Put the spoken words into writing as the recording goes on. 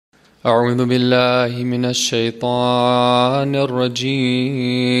أعوذ بالله من الشيطان الرجيم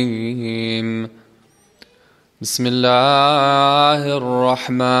بسم الله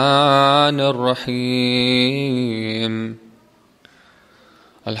الرحمن الرحيم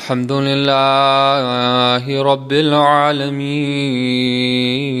الحمد لله رب العالمين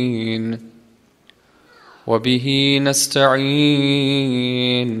وبه نستعين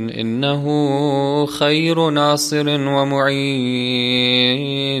إنه خير ناصر ومعين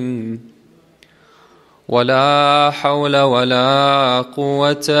ولا حول ولا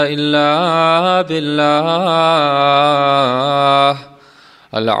قوة إلا بالله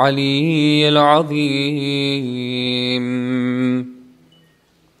العلي العظيم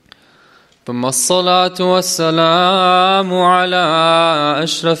ثم الصلاة والسلام على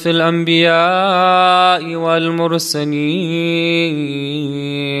أشرف الأنبياء والمرسلين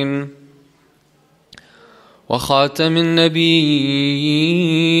وخاتم النبيين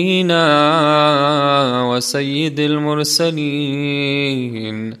وسيد المرسلين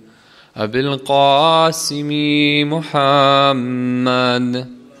أبي القاسم محمد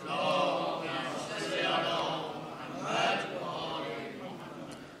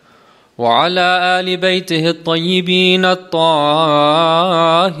وعلى آل بيته الطيبين الطاهرين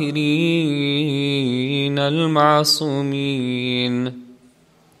المعصومين.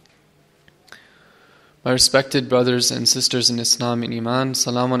 My respected brothers and sisters in Islam and Iman,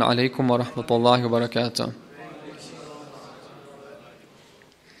 Salamun alaikum wa rahmatullahi wa barakatuh.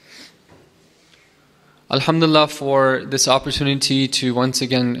 Alhamdulillah for this opportunity to once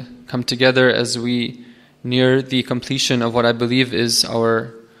again come together as we near the completion of what I believe is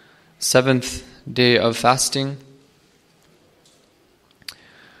our 7th day of fasting.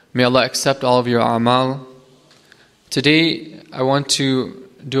 May Allah accept all of your amal. Today I want to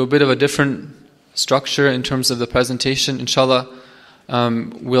do a bit of a different structure in terms of the presentation. Inshallah,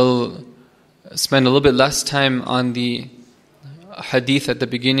 we'll spend a little bit less time on the hadith at the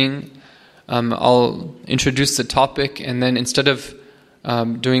beginning. I'll introduce the topic, and then instead of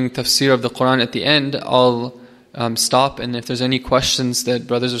doing tafsir of the Quran at the end, I'll stop, and if there's any questions that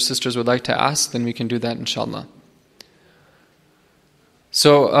brothers or sisters would like to ask, then we can do that inshallah.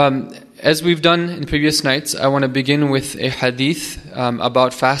 So as we've done in previous nights, I want to begin with a hadith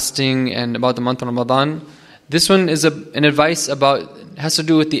about fasting and about the month of Ramadan. This one is an advice has to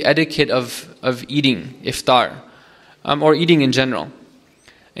do with the etiquette of eating, iftar, or eating in general.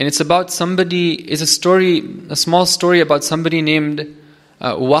 And it's about a small story about somebody named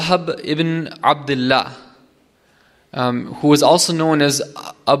Wahab ibn Abdullah, who was also known as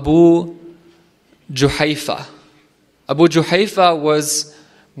Abu Juhayfa. Abu Juhayfa was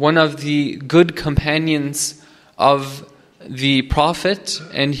one of the good companions of the Prophet,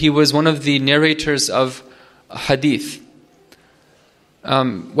 and he was one of the narrators of hadith.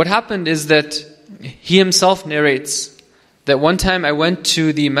 What happened is that he himself narrates that one time I went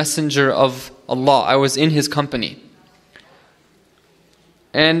to the Messenger of Allah. I was in his company.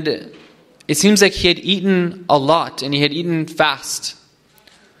 And it seems like he had eaten a lot, and he had eaten fast.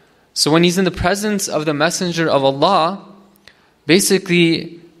 So when he's in the presence of the Messenger of Allah,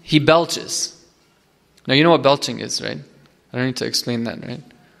 basically he belches. Now you know what belching is, right? I don't need to explain that, right?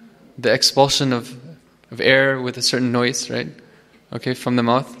 The expulsion of air with a certain noise, right? Okay, from the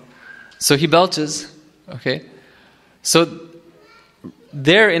mouth. So he belches, okay? So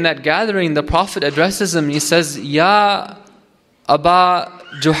there in that gathering, the Prophet addresses him and he says, Ya Aba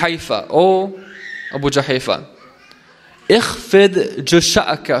Juhayfa, O Abu Juhayfa, اخفض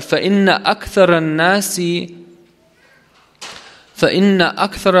جشأك فإن أكثر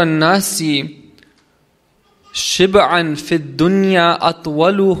الناس شبعا في الدنيا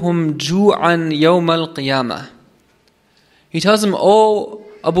أطولهم جوعا يوم القيامة. He tells him, O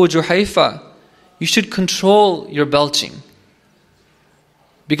Abu Juhayfa, you should control your belching.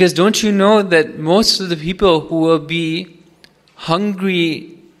 Because don't you know that most of the people who will be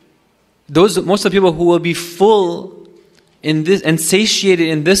hungry, most of the people who will be full in this and satiated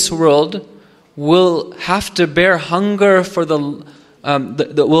in this world will have to bear hunger for the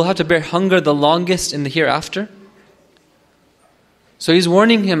longest in the hereafter? So he's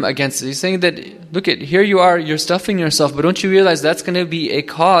warning him against it. He's saying that, look at, here you are, you're stuffing yourself, but don't you realize that's going to be a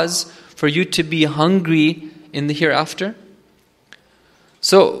cause for you to be hungry in the hereafter?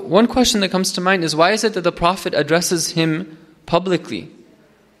 So one question that comes to mind is, why is it that the Prophet addresses him publicly,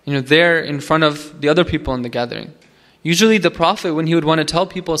 there in front of the other people in the gathering? Usually the Prophet, when he would want to tell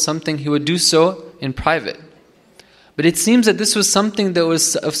people something, he would do so in private. But it seems that this was something that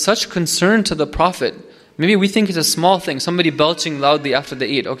was of such concern to the Prophet. Maybe we think it's a small thing, somebody belching loudly after they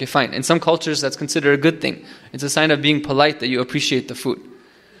eat. Okay, fine. In some cultures that's considered a good thing. It's a sign of being polite that you appreciate the food.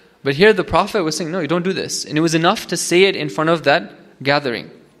 But here the Prophet was saying, no, you don't do this. And it was enough to say it in front of that gathering.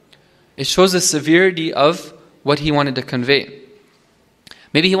 It shows the severity of what he wanted to convey.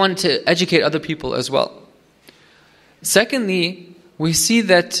 Maybe he wanted to educate other people as well. Secondly, we see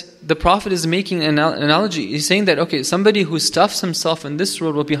that the Prophet is making an analogy. He's saying that, okay, somebody who stuffs himself in this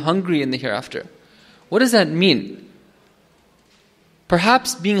world will be hungry in the hereafter. What does that mean?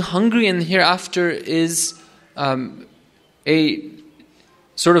 Perhaps being hungry in the hereafter is a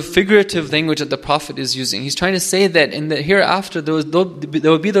sort of figurative language that the Prophet is using. He's trying to say that in the hereafter there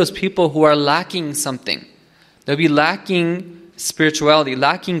will be those people who are lacking something. They'll be lacking spirituality,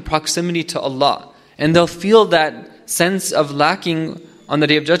 lacking proximity to Allah. And they'll feel that sense of lacking on the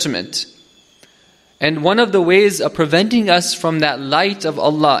Day of Judgment. And one of the ways of preventing us from that light of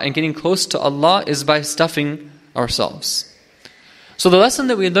Allah and getting close to Allah is by stuffing ourselves. So the lesson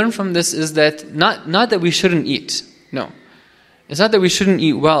that we learn from this is that not that we shouldn't eat. No. It's not that we shouldn't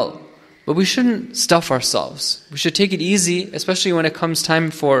eat well, but we shouldn't stuff ourselves. We should take it easy, especially when it comes time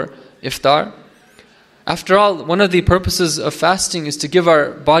for iftar. After all, one of the purposes of fasting is to give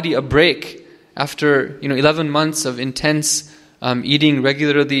our body a break after 11 months of intense eating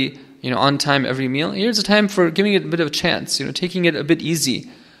regularly, on time every meal. Here's a time for giving it a bit of a chance, taking it a bit easy.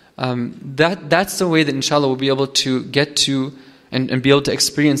 That's the way that inshallah we'll be able to get to and be able to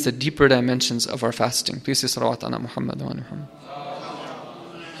experience the deeper dimensions of our fasting. Please say salawat ala Muhammad wa ala Muhammad.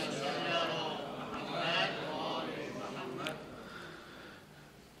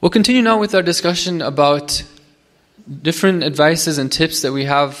 We'll continue now with our discussion about different advices and tips that we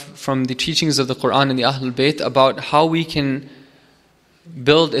have from the teachings of the Quran and the Ahlul Bayt about how we can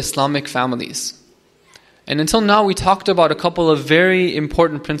build Islamic families. And until now we talked about a couple of very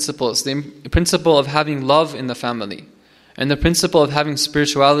important principles. The principle of having love in the family and the principle of having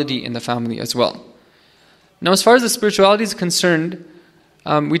spirituality in the family as well. Now as far as the spirituality is concerned,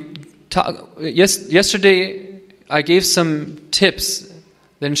 yesterday I gave some tips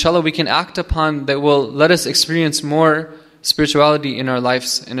that inshallah we can act upon that will let us experience more spirituality in our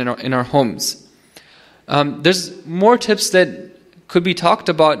lives and in our homes. There's more tips that could be talked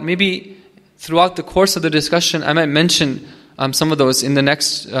about. Maybe throughout the course of the discussion I might mention some of those in the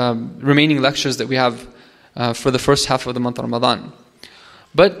next remaining lectures that we have for the first half of the month of Ramadan.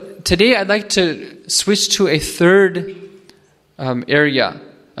 But today I'd like to switch to a third area,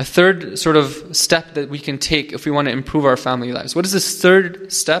 a third sort of step that we can take if we want to improve our family lives. What is this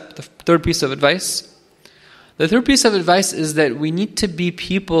third step, the third piece of advice? The third piece of advice is that we need to be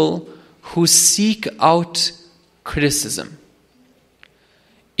people who seek out criticism.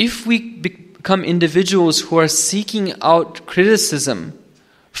 If we become individuals who are seeking out criticism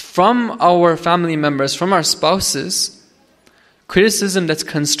from our family members, from our spouses, criticism that's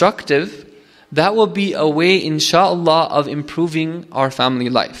constructive, that will be a way, inshallah, of improving our family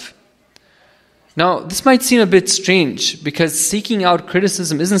life. Now, this might seem a bit strange because seeking out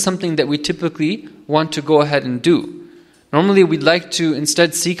criticism isn't something that we typically want to go ahead and do. Normally, we'd like to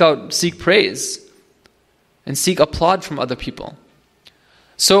instead seek praise and seek applaud from other people.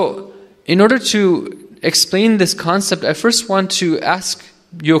 So, in order to explain this concept, I first want to ask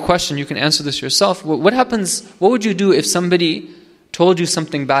you a question. You can answer this yourself. What would you do if somebody told you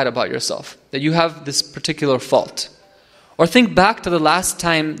something bad about yourself, that you have this particular fault? Or think back to the last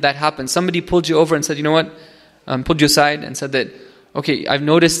time that happened. Somebody pulled you over and said, pulled you aside and said that, okay, I've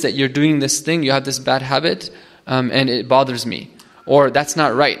noticed that you're doing this thing, you have this bad habit, and it bothers me. Or that's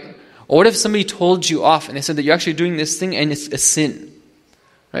not right. Or what if somebody told you off and they said that you're actually doing this thing and it's a sin?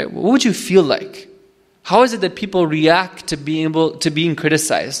 Right? What would you feel like? How is it that people react to being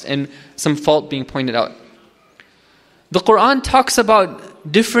criticized and some fault being pointed out? The Quran talks about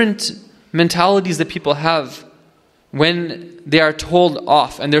different mentalities that people have when they are told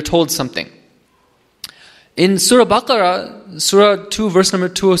off and they're told something. In Surah Baqarah, Surah 2, verse number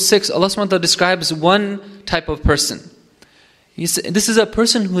 206, Allah subhanahu wa ta'ala describes one type of person. This is a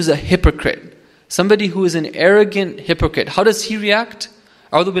person who is a hypocrite. Somebody who is an arrogant hypocrite. How does he react?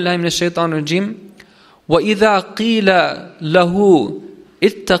 أعوذ بالله من الشيطان الرجيم وَإِذَا قِيلَ لَهُ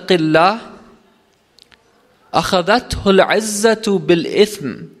اتَّقِ اللَّهِ أَخَذَتْهُ الْعِزَّةُ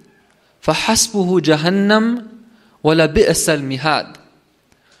بِالْإِثْمِ فَحَسْبُهُ جَهَنَّمْ وَلَبِئْسَ الْمِهَادِ.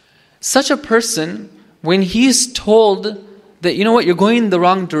 Such a person, when he's told that, you're going in the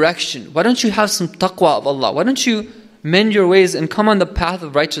wrong direction, why don't you have some taqwa of Allah? Why don't you mend your ways and come on the path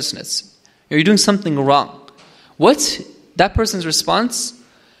of righteousness? You're doing something wrong. What's that person's response?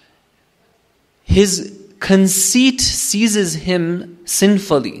 His conceit seizes him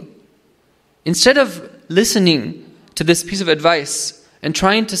sinfully. Instead of listening to this piece of advice and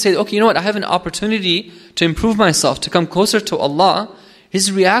trying to say, okay, I have an opportunity to improve myself, to come closer to Allah,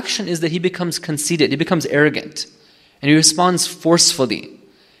 his reaction is that he becomes conceited, he becomes arrogant, and he responds forcefully.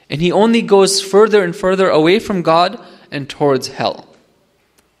 And he only goes further and further away from God and towards hell.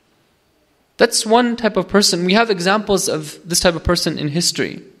 That's one type of person. We have examples of this type of person in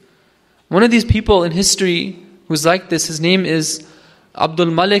history. One of these people in history who's like this, his name is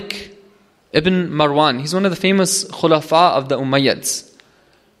Abdul Malik ibn Marwan. He's one of the famous khulafa of the Umayyads.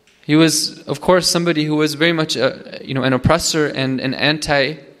 He was, of course, somebody who was very much an oppressor and an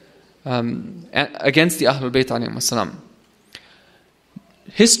anti against the Ahlul Bayt alayhim salam.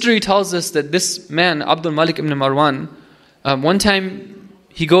 History tells us that this man, Abdul Malik ibn Marwan, one time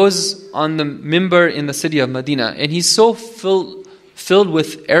he goes on the mimbar in the city of Medina, and he's so filled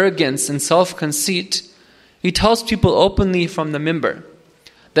with arrogance and self-conceit, he tells people openly from the mimbar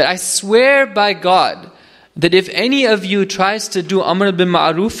that I swear by God that if any of you tries to do Amr bin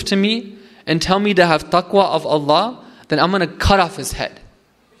Ma'ruf to me and tell me to have taqwa of Allah, then I'm going to cut off his head.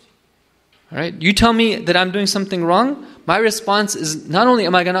 All right? You tell me that I'm doing something wrong, my response is not only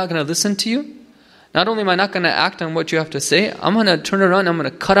am I not going to listen to you, not only am I not going to act on what you have to say, I'm going to turn around and I'm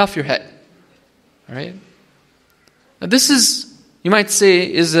going to cut off your head. All right? Now this is, you might say,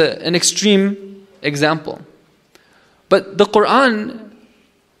 is an extreme example. But the Quran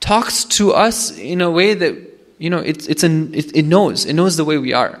talks to us in a way that, it knows the way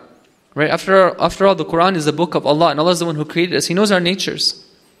we are. Right? After all, the Quran is the book of Allah, and Allah is the one who created us. He knows our natures.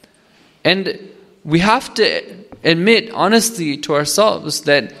 And we have to admit honestly to ourselves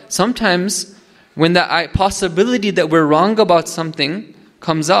that sometimes when the possibility that we're wrong about something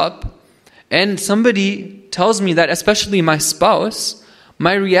comes up, and somebody tells me that, especially my spouse,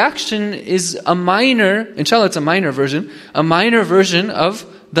 my reaction is a minor, inshallah it's a minor version of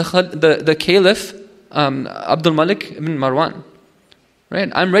the caliph, Abdul Malik ibn Marwan. Right?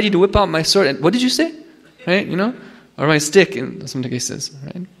 I'm ready to whip out my sword. And what did you say? Right? Or my stick in some cases.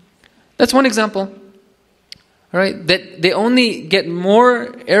 Right? That's one example. Right? That they only get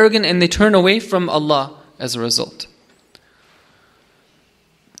more arrogant and they turn away from Allah as a result.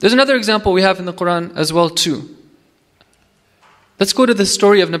 There's another example we have in the Quran as well too. Let's go to the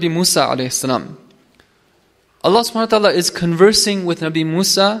story of Nabi Musa alayhi salam. Allah subhanahu wa ta'ala is conversing with Nabi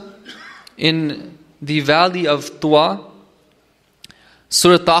Musa in the valley of Tuwa.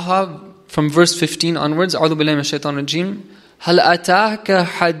 Surah Taha from verse 15 onwards. A'udhu billahi minash shaitanir rajim. Hal ataka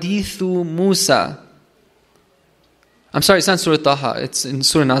hadithu Musa. I'm sorry, it's not Surah Taha, it's in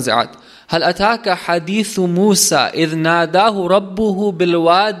Surah Nazi'at. هل أتاك حديث موسى إذ ناداه ربه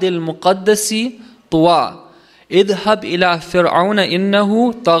بالوادي المقدس طوى اذهب إلى فرعون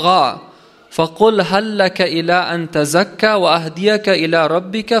إنه طغى فقل هل لك إلى أن تزكى وأهديك إلى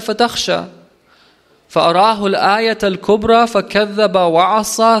ربك فتخشى فأراه الآية الكبرى فكذب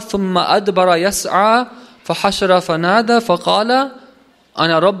وعصى ثم أدبر يسعى فحشر فنادى فقال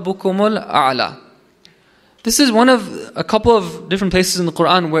أنا ربكم الأعلى. This is one of a couple of different places in the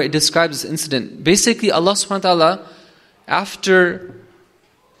Quran where it describes this incident. Basically, Allah subhanahu wa ta'ala, after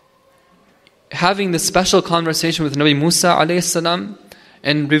having this special conversation with Nabi Musa alayhi salam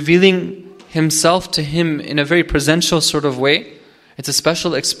and revealing himself to him in a very presential sort of way, it's a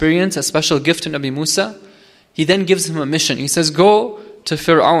special experience, a special gift to Nabi Musa. He then gives him a mission. He says, go to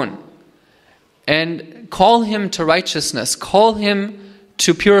Fir'aun and call him to righteousness, call him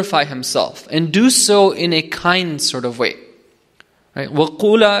to purify himself, and do so in a kind sort of way. Right?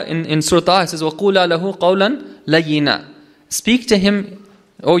 وَقُولَ in Surah Taha it says, وَقُولَ لَهُ قَوْلًا لَيِّنًا. Speak to him,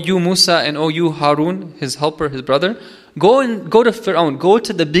 O you Musa and O you Harun, his helper, his brother. Go to Fir'aun, go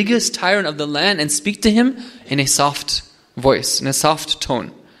to the biggest tyrant of the land and speak to him in a soft voice, in a soft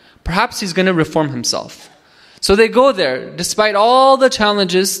tone. Perhaps he's going to reform himself. So they go there, despite all the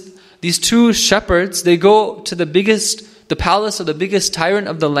challenges, these two shepherds, they go to the palace of the biggest tyrant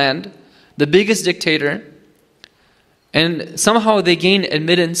of the land, the biggest dictator, and somehow they gain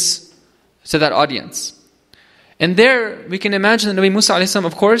admittance to that audience. And there we can imagine that Nabi Musa alayhi salam,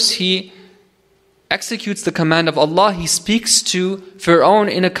 of course, he executes the command of Allah. He speaks to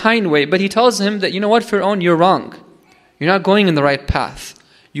Fir'aun in a kind way, but he tells him that, you know what, Fir'aun, you're wrong. You're not going in the right path.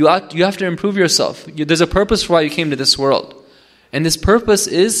 You have to improve yourself. There's a purpose for why you came to this world. And this purpose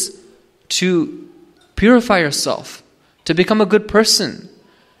is to purify yourself, to become a good person.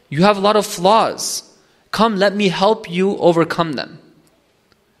 You have a lot of flaws. Come, let me help you overcome them.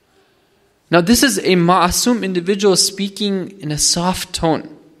 Now this is a ma'asum individual speaking in a soft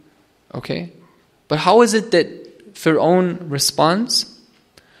tone. Okay? But how is it that Fir'aun responds?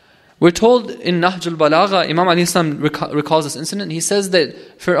 We're told in Nahj al-Balagha, Imam Ali Islam recalls this incident. He says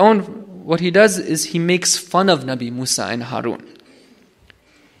that Fir'aun, what he does is he makes fun of Nabi Musa and Harun.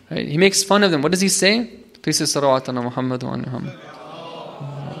 Right? He makes fun of them. What does he say? Please say salawat ala Muhammad wa ala Muhammad.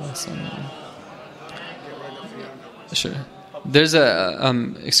 Sure. There's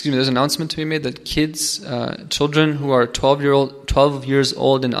there's an announcement to be made that kids, children who are 12 years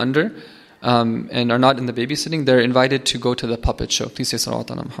old and under, and are not in the babysitting, they're invited to go to the puppet show. Please say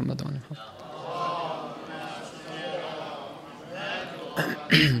salawat ala Muhammad.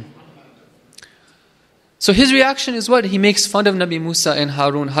 So his reaction is what? He makes fun of Nabi Musa and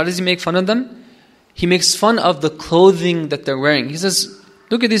Harun. How does he make fun of them? He makes fun of the clothing that they're wearing. He says,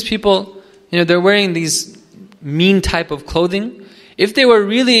 look at these people, they're wearing these mean type of clothing. If they were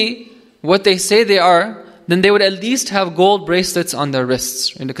really what they say they are, then they would at least have gold bracelets on their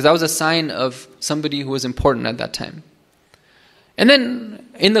wrists, right? Because that was a sign of somebody who was important at that time. And then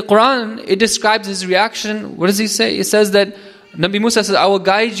in the Quran, it describes his reaction. What does he say? It says that Nabi Musa says, I will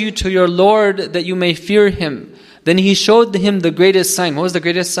guide you to your Lord that you may fear him. Then he showed him the greatest sign. What was the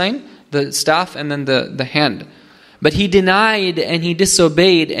greatest sign? The staff and then the hand. But he denied and he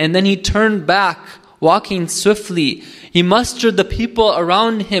disobeyed, and then he turned back, walking swiftly. He mustered the people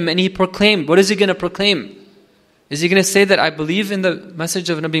around him and he proclaimed. What is he going to proclaim? Is he going to say that I believe in the message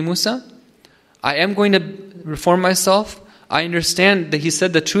of Nabi Musa? I am going to reform myself. I understand that he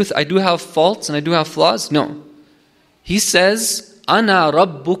said the truth. I do have faults and I do have flaws. No. He says, Ana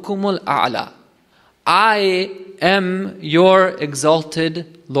Rabbukumul A'la. I am your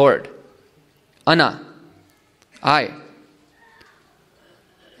exalted Lord. Ana. I.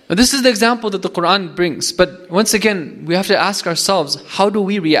 Now, this is the example that the Quran brings. But once again, we have to ask ourselves, how do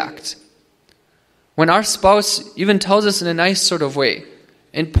we react? When our spouse even tells us in a nice sort of way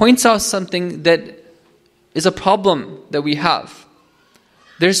and points out something that is a problem that we have.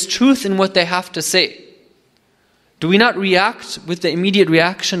 There's truth in what they have to say. Do we not react with the immediate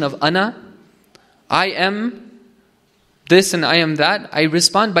reaction of Ana? I am this and I am that. I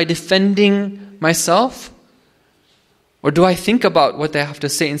respond by defending myself. Or do I think about what they have to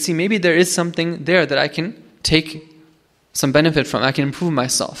say and see maybe there is something there that I can take some benefit from. I can improve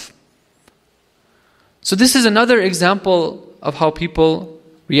myself. So this is another example of how people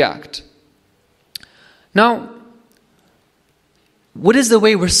react. Now, what is the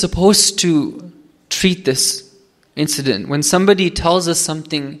way we're supposed to treat this incident? When somebody tells us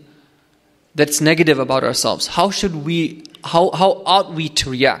something that's negative about ourselves, how ought we to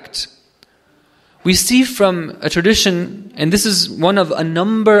react? We see from a tradition, and this is one of a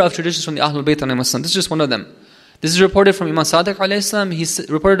number of traditions from the Ahlul Bayt alayhim as-salam. This is just one of them. This is reported from Imam Sadiq alayhi salam. He's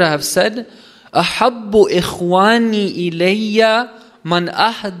reported to have said, "Ahabbu ikhwani ilayya man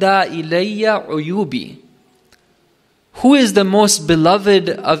ahda ilayya uyubi." Who is the most beloved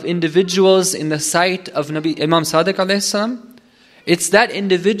of individuals in the sight of Imam Sadiq alayhi salam? It's that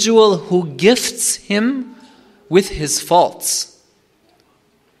individual who gifts him with his faults.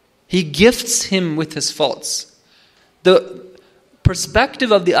 He gifts him with his faults. The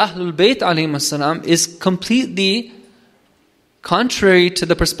perspective of the Ahlul Bayt alayhim as-salam is completely contrary to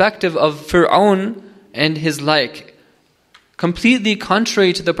the perspective of Fir'aun and his like. Completely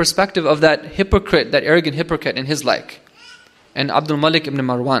contrary to the perspective of that hypocrite, that arrogant hypocrite and his like. And Abdul Malik ibn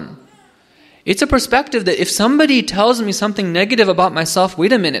Marwan. It's a perspective that if somebody tells me something negative about myself,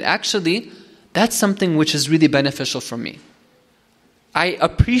 wait a minute, actually, that's something which is really beneficial for me. I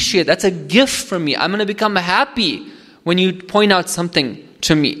appreciate, that's a gift from me. I'm going to become happy when you point out something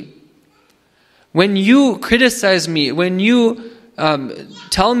to me. When you criticize me, when you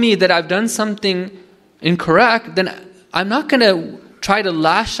tell me that I've done something incorrect, then I'm not going to try to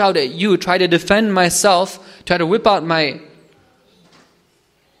lash out at you, try to defend myself, try to whip out my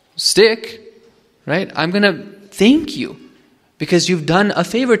stick, right? I'm going to thank you because you've done a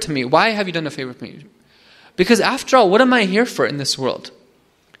favor to me. Why have you done a favor to me? Because after all, what am I here for in this world?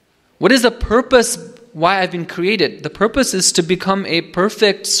 What is the purpose why I've been created? The purpose is to become a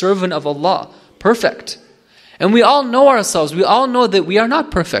perfect servant of Allah. Perfect. And we all know ourselves. We all know that we are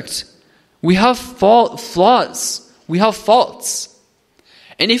not perfect. We have flaws. We have faults.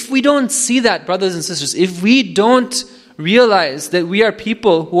 And if we don't see that, brothers and sisters, if we don't realize that we are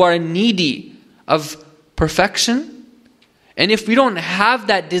people who are needy of perfection, and if we don't have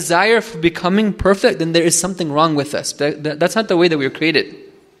that desire for becoming perfect, then there is something wrong with us. That's not the way that we were created.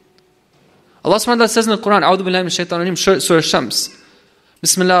 Allah subhanahu wa ta'ala says in the Quran, A'udhu billahi minash shaitanir rajim, Surah Shams.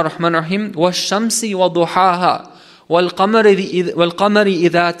 Bismillah ar-Rahman ar-Rahim. وَالشَّمْسِ وَضُحَاهَا وَالْقَمَرِ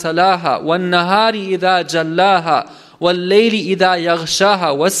إِذَا تَلَاهَا وَالنَّهَارِ إِذَا جَلَّاهَا وَاللَّيْلِ إِذَا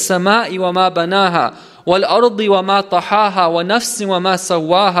يَغْشَاهَا وَالسَّمَاءِ وَمَا بَنَاهَا وَالْأَرْضِ وَمَا طَحَاهَا وَنَفْسٍ وَمَا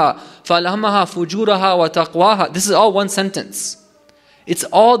سَوَّاهَا فَأَلْهَمَهَا فُجُورَهَا وَتَقْوَاهَا. This is all one sentence. It's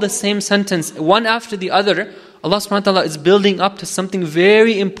all the same sentence, one after the other. Allah subhanahu wa ta'ala is building up to something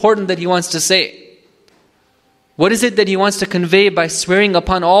very important that He wants to say. What is it that he wants to convey by swearing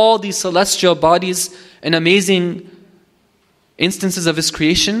upon all these celestial bodies and amazing instances of his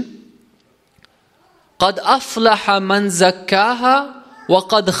creation? قَدْ أَفْلَحَ مَنْ زَكَّاهَا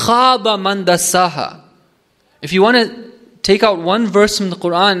وَقَدْ خَابَ مَنْ دَسَّاهَا. If you want to take out one verse from the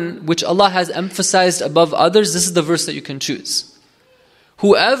Quran which Allah has emphasized above others, this is the verse that you can choose.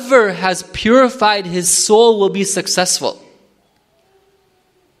 Whoever has purified his soul will be successful.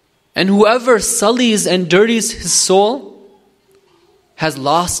 And whoever sullies and dirties his soul has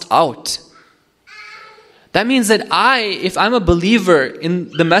lost out. That means that if I'm a believer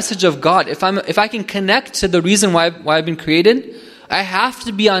in the message of God, if I can connect to the reason why I've been created, I have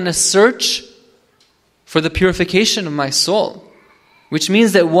to be on a search for the purification of my soul. Which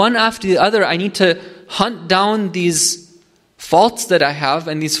means that one after the other, I need to hunt down these faults that I have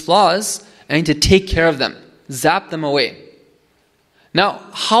and these flaws, and I need to take care of them, zap them away. Now,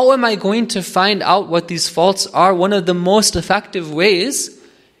 how am I going to find out what these faults are? One of the most effective ways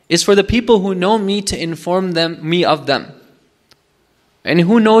is for the people who know me to inform me of them. And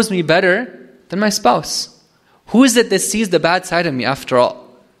who knows me better than my spouse? Who is it that sees the bad side of me after all?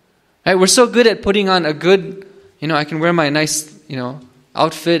 Right? We're so good at putting on a good, I can wear my nice,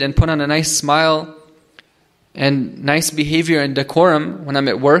 outfit and put on a nice smile and nice behavior and decorum when I'm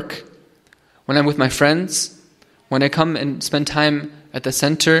at work, when I'm with my friends, when I come and spend time at the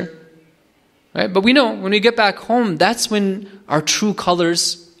center, right? But we know when we get back home, that's when our true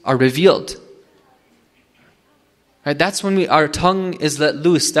colors are revealed. Right? That's when our tongue is let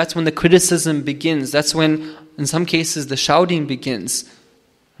loose. That's when the criticism begins. That's when, in some cases, the shouting begins.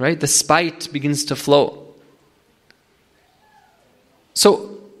 Right? The spite begins to flow. So,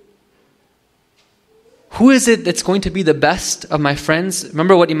 who is it that's going to be the best of my friends?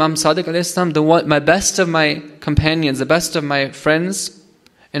 Remember what Imam Sadiq alayhi my best of my companions, the best of my friends.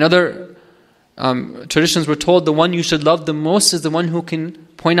 In other traditions we're told the one you should love the most is the one who can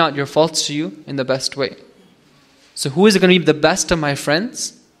point out your faults to you in the best way. So who is going to be the best of my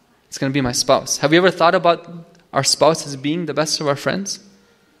friends? It's going to be my spouse. Have you ever thought about our spouse as being the best of our friends?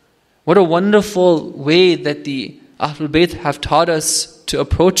 What a wonderful way that the Ahlul Bayt have taught us to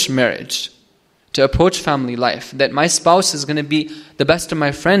approach marriage, to approach family life. That my spouse is going to be the best of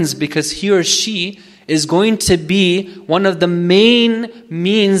my friends because he or she is going to be one of the main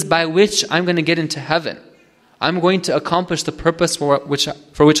means by which I'm going to get into heaven. I'm going to accomplish the purpose for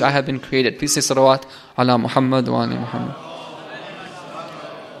which I have been created. Please say salawat ala Muhammad wa ali Muhammad.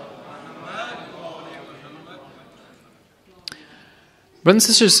 Brothers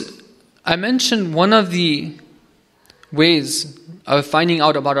and sisters, I mentioned one of the ways of finding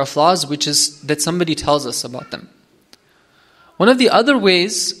out about our flaws, which is that somebody tells us about them. One of the other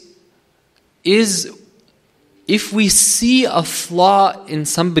ways is if we see a flaw in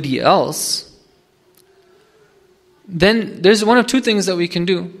somebody else, then there's one of two things that we can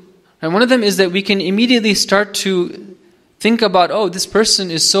do. And one of them is that we can immediately start to think about, this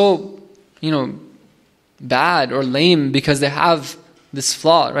person is so, bad or lame because they have this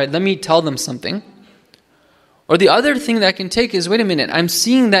flaw, right? Let me tell them something. Or the other thing that I can take is, wait a minute, I'm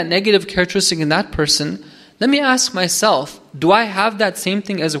seeing that negative characteristic in that person. Let me ask myself, do I have that same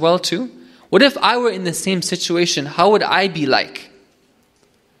thing as well too? What if I were in the same situation? How would I be like?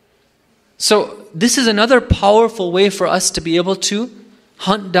 So this is another powerful way for us to be able to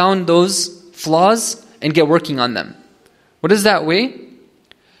hunt down those flaws and get working on them. What is that way?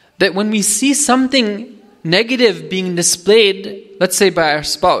 That when we see something negative being displayed, let's say by our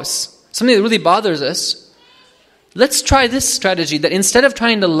spouse, something that really bothers us, let's try this strategy, that instead of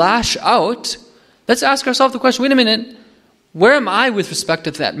trying to lash out, let's ask ourselves the question, wait a minute, where am I with respect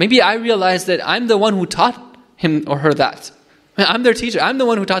to that? Maybe I realize that I'm the one who taught him or her that. I'm their teacher. I'm the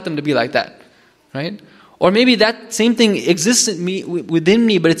one who taught them to be like that. Right? Or maybe that same thing exists within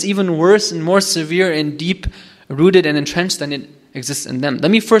me, but it's even worse and more severe and deep-rooted and entrenched than it exists in them. Let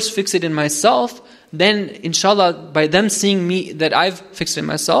me first fix it in myself. Then, inshallah, by them seeing me that I've fixed it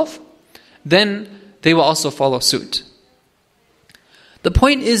myself, then they will also follow suit. The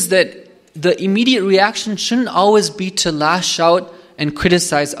point is that the immediate reaction shouldn't always be to lash out and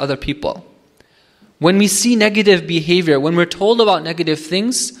criticize other people. When we see negative behavior, when we're told about negative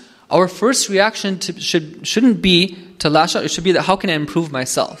things, our first reaction shouldn't be to lash out. It should be that, how can I improve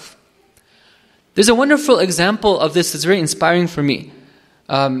myself? There's a wonderful example of this that's very inspiring for me,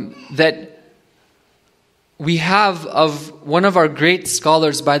 that we have of one of our great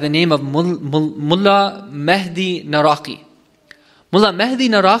scholars by the name of Mullah Mehdi Naraqi. Mullah Mehdi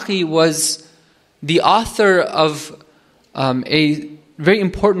Naraqi was the author of a very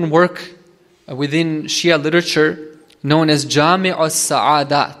important work within Shia literature known as Jami'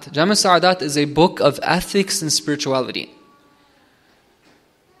 al-Sa'adat. Jami' al-Sa'adat is a book of ethics and spirituality.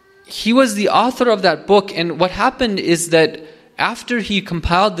 He was the author of that book, and what happened is that after he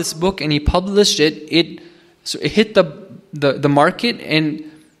compiled this book and he published it, it hit the market and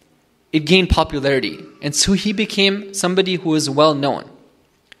it gained popularity. And so he became somebody who is well known.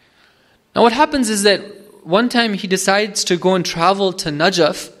 Now what happens is that one time he decides to go and travel to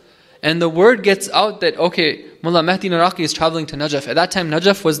Najaf, and the word gets out that, okay, Mullah Mahdi Naraqi is traveling to Najaf. At that time,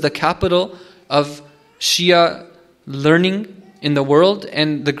 Najaf was the capital of Shia learning in the world,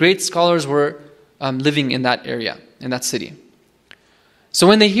 and the great scholars were living in that area, in that city. So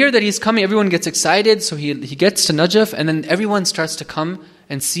when they hear that he's coming, everyone gets excited. So he gets to Najaf, and then everyone starts to come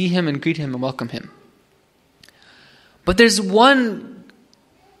and see him and greet him and welcome him. But there's one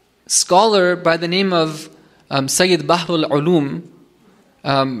scholar by the name of Sayyid Bahrul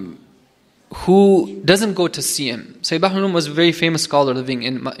Ulum who doesn't go to see him. Sayyid Bahrul Ulum was a very famous scholar living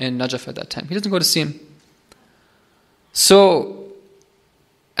in Najaf at that time. He doesn't go to see him. So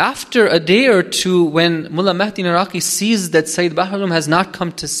after a day or two, when Mullah Mahdi Naraqi sees that Sayyid Bahrul Ulum has not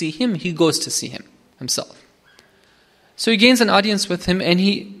come to see him, he goes to see him himself. So he gains an audience with him, and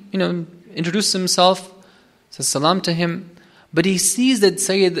he introduces himself, says salam to him, but he sees that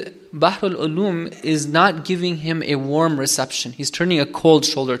Sayyid Bahrul Ulum is not giving him a warm reception. He's turning a cold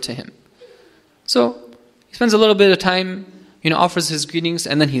shoulder to him. So he spends a little bit of time, offers his greetings,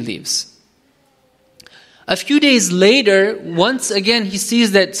 and then he leaves. A few days later, once again, he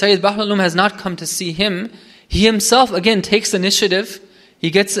sees that Sayyid Bahrul Ulum has not come to see him. He himself again takes initiative. He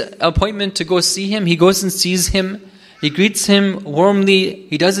gets an appointment to go see him. He goes and sees him. He greets him warmly.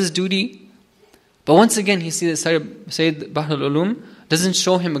 He does his duty. But once again, he sees that Sayyid Bahrul Ulum doesn't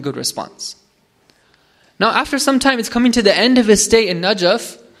show him a good response. Now, after some time, it's coming to the end of his stay in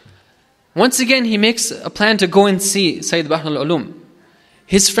Najaf. Once again, he makes a plan to go and see Sayyid Bahrul Ulum.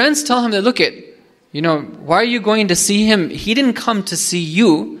 His friends tell him that, look why are you going to see him? He didn't come to see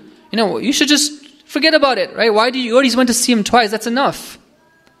you. You should just forget about it, right? You already went to see him twice, that's enough.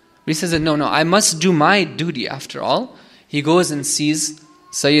 But he says that, no, I must do my duty after all. He goes and sees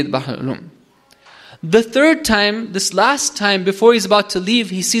Sayyid Bahrul Ulum. The third time, this last time, before he's about to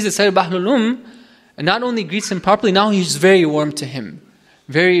leave, he sees that Sayyid Bahrul Ulum and not only greets him properly, now he's very warm to him,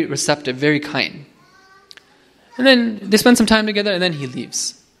 very receptive, very kind. And then they spend some time together, and then he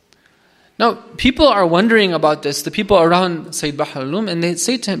leaves. Now, people are wondering about this, the people around Sayyid Bahrul Ulum, and they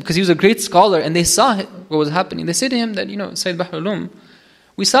say to him, because he was a great scholar, and they saw what was happening, they say to him that, Sayyid Bahrul Ulum,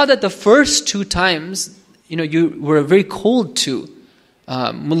 we saw that the first two times, you were very cold to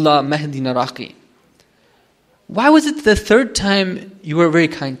Mullah Mahdi Naraqi. Why was it the third time you were very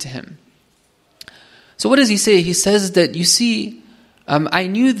kind to him? So what does he say? He says that, you see, I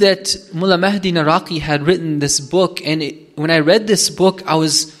knew that Mullah Mahdi Naraqi had written this book, and when I read this book, I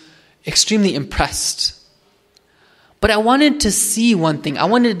was extremely impressed. But I wanted to see one thing. I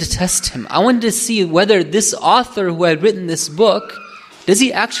wanted to test him. I wanted to see whether this author who had written this book, does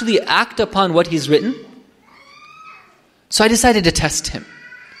he actually act upon what he's written? So I decided to test him.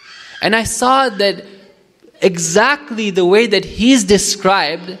 And I saw that exactly the way that he's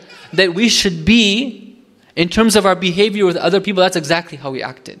described that we should be in terms of our behavior with other people, that's exactly how he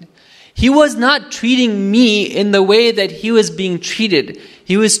acted. He was not treating me in the way that he was being treated.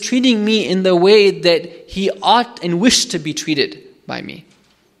 He was treating me in the way that he ought and wished to be treated by me.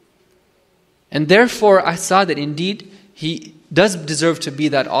 And therefore, I saw that indeed, he does deserve to be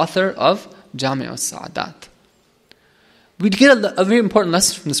that author of Jami' al-Sa'adat. We get a very important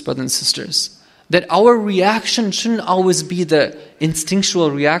lesson from this, brothers and sisters, that our reaction shouldn't always be the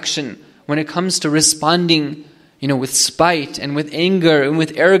instinctual reaction when it comes to responding, with spite and with anger and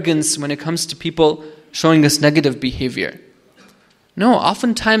with arrogance when it comes to people showing us negative behavior. No,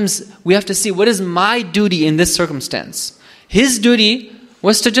 oftentimes we have to see, what is my duty in this circumstance? His duty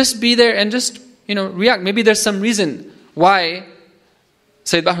was to just be there and just, react. Maybe there's some reason why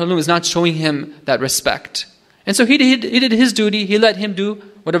Sayyid Bahrul Ulum is not showing him that respect. And so he did his duty. He let him do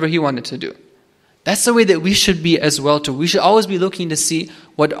whatever he wanted to do. That's the way that we should be as well too. We should always be looking to see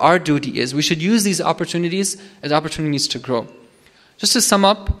what our duty is. We should use these opportunities as opportunities to grow. Just to sum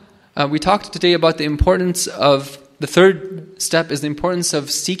up, we talked today about the importance of, the third step is the importance of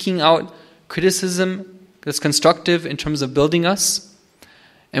seeking out criticism that's constructive in terms of building us.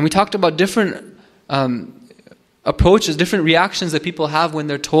 And we talked about different approaches, different reactions that people have when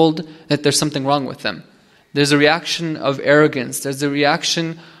they're told that there's something wrong with them. There's a reaction of arrogance. There's a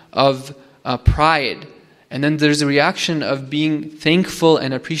reaction of pride. And then there's a reaction of being thankful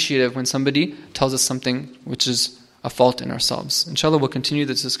and appreciative when somebody tells us something which is a fault in ourselves. Inshallah, we'll continue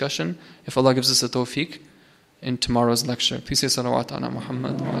this discussion if Allah gives us a tawfiq. in tomorrow's lecture. Please say salawat ala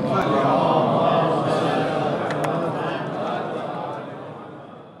Muhammad.